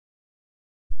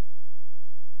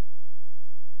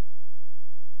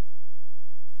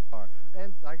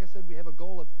And like I said, we have a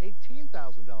goal of $18,000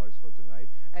 for tonight,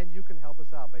 and you can help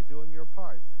us out by doing your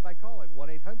part by calling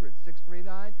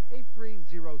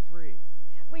 1-800-639-8303.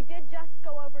 We did just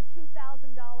go over $2,000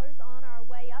 on our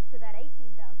way up to that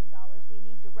 $18,000 we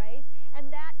need to raise,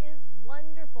 and that is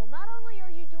wonderful. Not only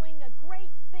are you doing a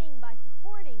great thing by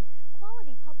supporting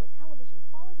quality public television,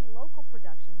 quality local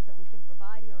productions that we can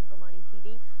provide here on Vermont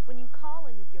TV when you call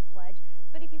in with your pledge,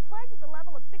 but if you pledge at the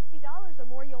level of $60 or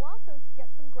more, you'll also get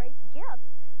some great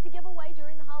gifts to give away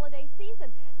during the holiday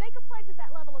season. Make a pledge at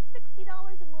that level of $60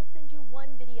 and we'll send you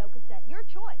one video cassette. Your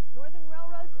choice, Northern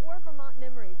Railroads or Vermont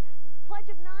Memories. Pledge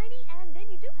of $90, and then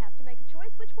you do have to make a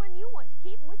choice which one you want to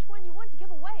keep and which one you want to give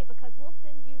away, because we'll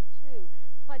send you two.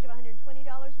 Pledge of $120,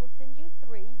 we'll send you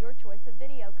three, your choice of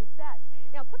video cassettes.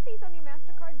 Now put these on your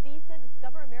MasterCard, Visa,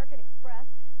 Discover, American Express.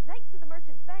 Thanks to the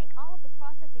Merchants Bank, all of the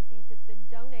processing fees have been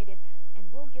donated, and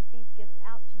we'll get these gifts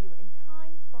out to you in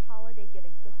time for holiday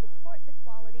giving. So support the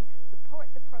quality, support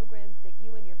the programs that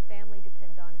you and your family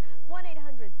depend on.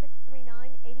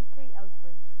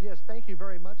 1-800-639-8303. Yes, thank you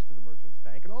very much to the Merchants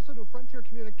Bank, and also to Frontier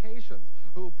Communications,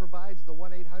 who provides the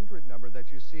 1-800 number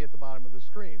that you see at the bottom of the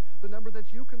screen, the number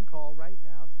that you can call right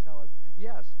now to tell us,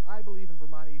 yes, I believe in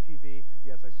Vermont ETV,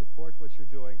 yes, I support what you're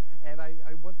doing, and I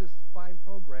want this fine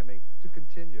programming to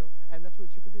continue. And that's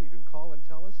what you can do. You can call and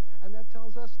tell us, and that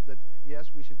tells us that,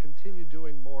 yes, we should continue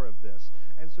doing more of this.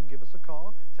 And so give us a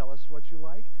call, tell us what you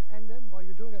like, and then while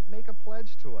you're doing it, make a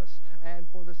pledge to us. And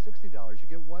for the $60, you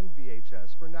get one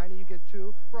VHS. For $90, you get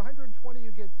two. For $120,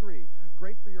 you get three.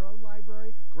 Great for your own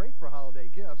library, great for holiday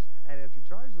gifts, and if you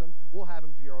charge them, we'll have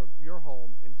them to your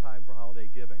home in time for holiday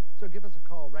giving. So give us a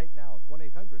call right now at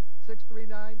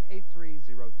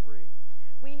 1-800-639-8303.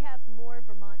 We have more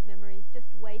Vermont Memories just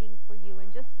waiting for you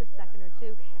in just a second or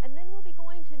two, and then we'll be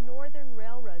going to Northern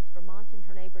Railroads, Vermont and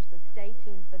her neighbors, so stay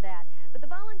tuned for that. But the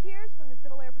volunteers from the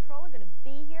Civil Air Patrol are going to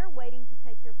be here waiting to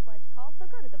take your pledge call, so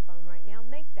go to the phone right now,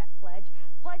 make that pledge.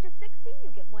 Pledge of $60,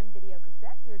 you get one video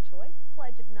cassette, your choice.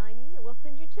 Pledge of $90, we'll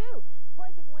send you two.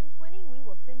 Pledge of $120, we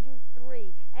will send you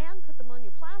three. And put them on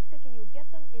your plastic, and you'll get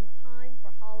them in time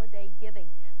for holiday giving.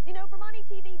 You know, Vermont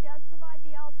TV does provide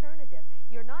the alternative.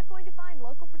 You're not going to find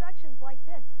local productions like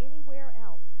this anywhere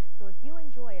else. So if you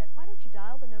enjoy it, why don't you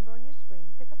dial the number on your screen,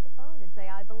 pick up the phone, and say,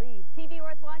 I believe. TV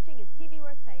worth watching is TV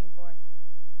worth paying for.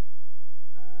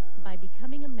 By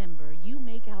becoming a member, you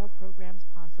make our programs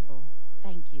possible.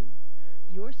 Thank you.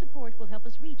 Your support will help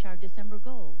us reach our December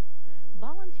goal.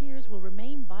 Volunteers will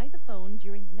remain by the phone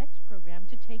during the next program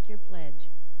to take your pledge.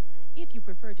 If you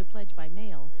prefer to pledge by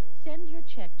mail, send your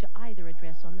check to either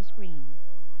address on the screen.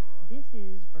 This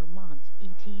is Vermont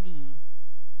ETV.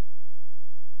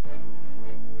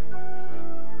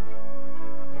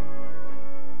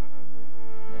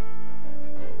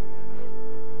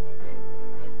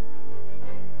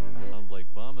 On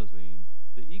Lake Bomazene,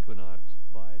 the Equinox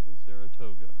vied with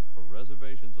Saratoga for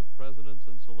reservations of presidents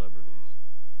and celebrities.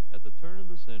 At the turn of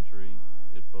the century,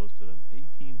 it boasted an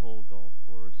 18-hole golf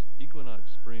course,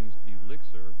 Equinox Springs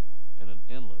Elixir, and an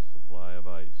endless supply of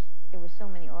ice. There were so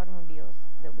many automobiles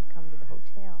that would come to the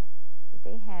hotel that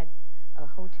they had a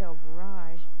hotel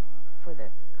garage for the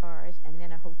cars and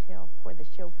then a hotel for the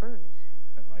chauffeurs.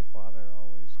 My father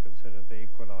always considered the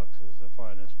Equinox as the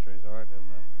finest resort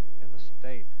in the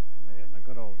state in the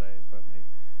good old days when the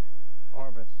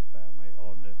Orvis family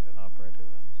owned it and operated it.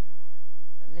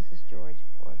 Mrs. George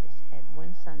Orvis had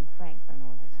one son, Franklin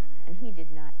Orvis, and he did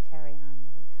not carry on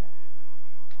the hotel.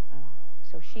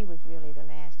 So she was really the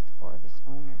last Orvis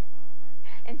owner.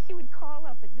 And she would call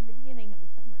up at the beginning of the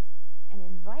summer and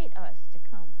invite us to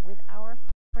come with our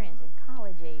friends and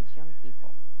college-age young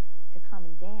people to come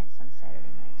and dance on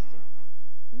Saturday nights, to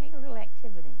make a little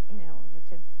activity, you know,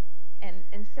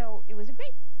 and so it was a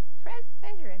great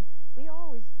pleasure, and we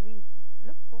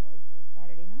looked forward to those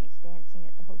Saturday nights dancing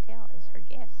at the hotel as her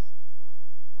guests.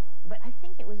 But I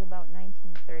think it was about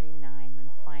 1939 when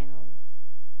finally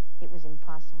it was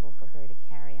impossible for her to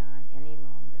carry on any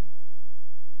longer.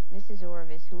 Mrs.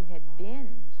 Orvis, who had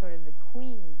been sort of the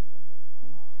queen of the whole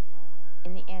thing,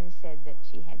 in the end said that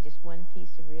she had just one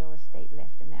piece of real estate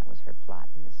left, and that was her plot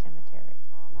in the cemetery.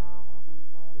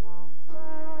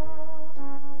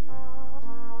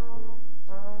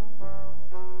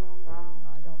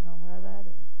 I don't know where that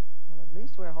is. Well, at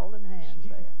least we're holding hands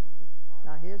there.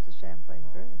 Now here's the Champlain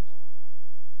Bridge.